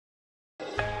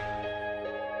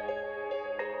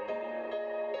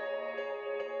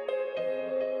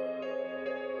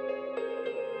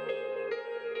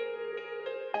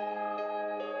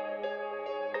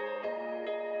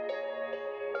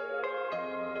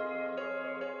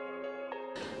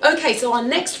Okay, so our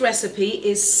next recipe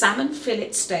is salmon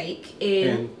fillet steak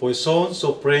in Poisson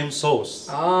supreme sauce.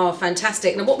 Oh,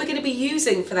 fantastic. Now what we're going to be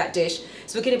using for that dish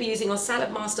is we're going to be using our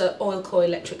Saladmaster oil coil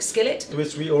electric skillet.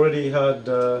 Which we already had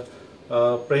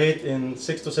preheat in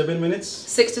 6 to 7 minutes.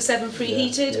 6 to 7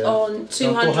 preheated on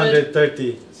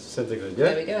 230 centigrade. Yeah?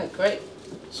 There we go, great.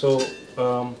 So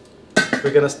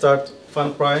we're going to start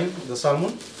pan frying the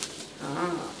salmon.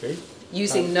 Okay.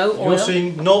 Using no oil?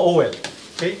 Using no oil.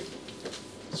 Okay.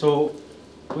 So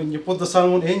when you put the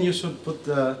salmon in, you should put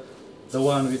the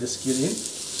one with the skin in.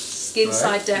 Skin right.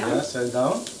 Side down? Yeah, side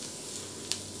down.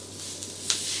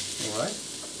 Alright.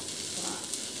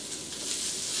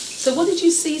 So what did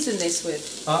you season this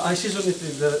with? I seasoned it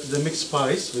with the mixed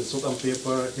spice with salt and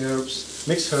pepper, herbs,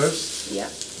 mixed herbs. Yeah.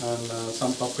 And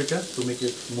some paprika to make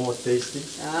it more tasty.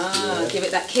 Give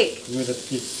it that kick. Give it that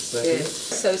kick, exactly. Good.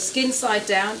 So skin side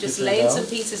down, just laying some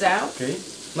pieces out. Okay.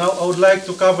 Now I would like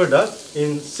to cover that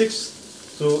in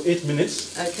 6 to 8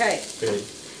 minutes. Okay. Okay.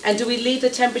 And do we leave the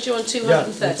temperature on 230?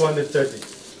 Yeah,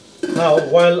 230. Now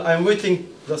while I'm waiting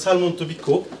the salmon to be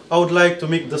cooked, I would like to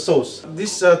make the sauce.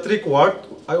 This 3/4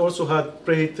 I also had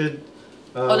preheated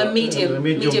on a medium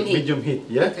heat.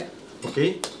 Yeah. Okay.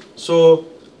 Okay. So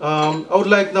I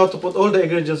would like now to put all the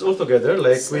ingredients all together.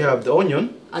 Like we have the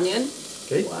onion. Onion.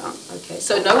 Okay. Wow. Okay.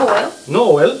 So no oil.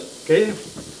 No oil. Okay.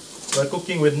 We're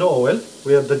cooking with no oil.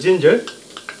 We have the ginger.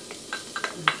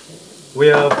 We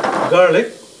have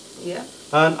garlic. Yeah.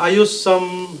 And I use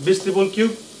some vegetable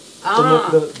cube to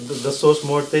make the sauce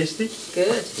more tasty.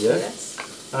 Good. Yeah. Yes.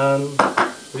 And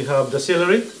we have the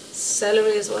celery.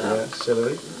 Celery as well. Yeah,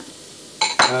 celery.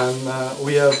 Right. And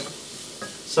we have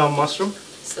some mushroom.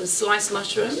 Some sliced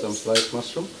mushrooms. Some sliced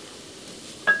mushroom.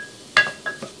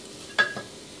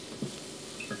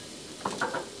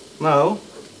 Now,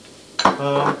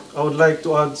 I would like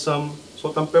to add some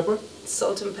salt and pepper.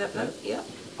 Salt and pepper, yeah.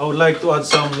 I would like to add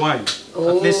some wine.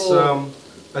 At least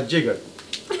a jigger.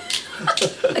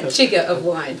 A jigger of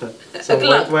wine. Some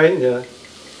white wine, yeah.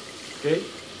 Okay.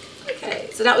 Okay,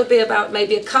 so that would be about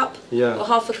maybe a cup or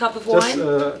half a cup of wine?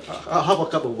 Just half a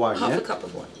cup of wine. Half a cup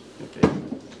of wine. Okay.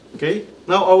 Okay.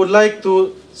 Now I would like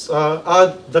to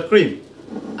add the cream.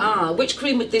 Which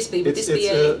cream would this be? Would this be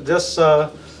just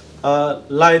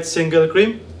light single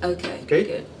cream. Okay. Okay.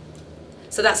 Good.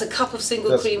 So that's a cup of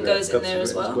single cream goes in there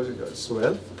as well.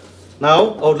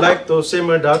 Now I would like to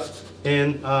simmer that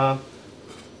in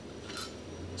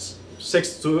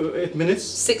 6 to 8 minutes.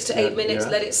 6 to 8 minutes.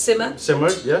 Let it simmer.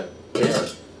 Simmered, yeah.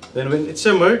 Good. Then when it's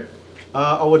simmered,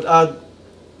 I would add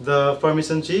the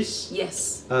Parmesan cheese.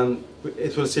 Yes. And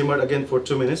it will simmer again for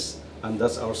 2 minutes, and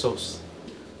that's our sauce.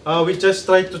 We just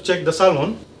try to check the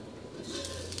salmon,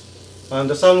 and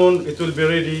the salmon, it will be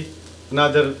ready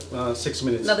another 6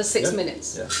 minutes. Another 6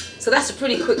 minutes. Yeah. So that's a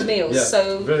pretty quick meal. Yeah,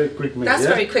 so very quick meal. That's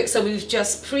very quick. So we've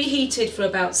just preheated for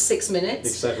about 6 minutes.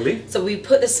 Exactly. So we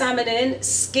put the salmon in,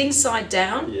 skin side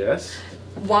down. Yes.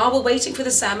 While we're waiting for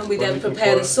the salmon, we then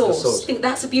prepare the sauce. I think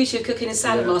that's the beauty of cooking in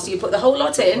Saladmaster. You put the whole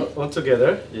lot in. All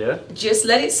together, yeah. Just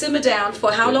let it simmer down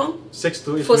for how long? 6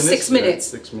 to 8 minutes. For 6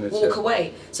 minutes. Yeah, 6 minutes. Walk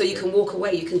away. So you can walk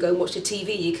away, you can go and watch the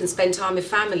TV, you can spend time with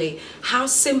family. How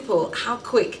simple, how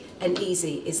quick and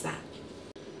easy is that?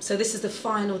 So this is the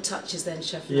final touches then,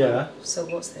 Chef. Yeah. So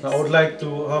what's this? I would like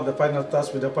to have the final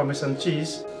touch with the Parmesan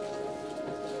cheese.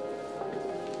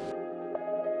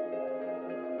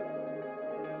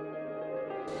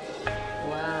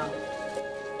 Wow.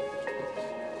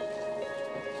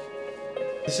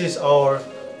 This is our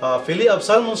fillet of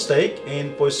salmon steak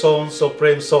in Poisson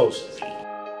supreme sauce.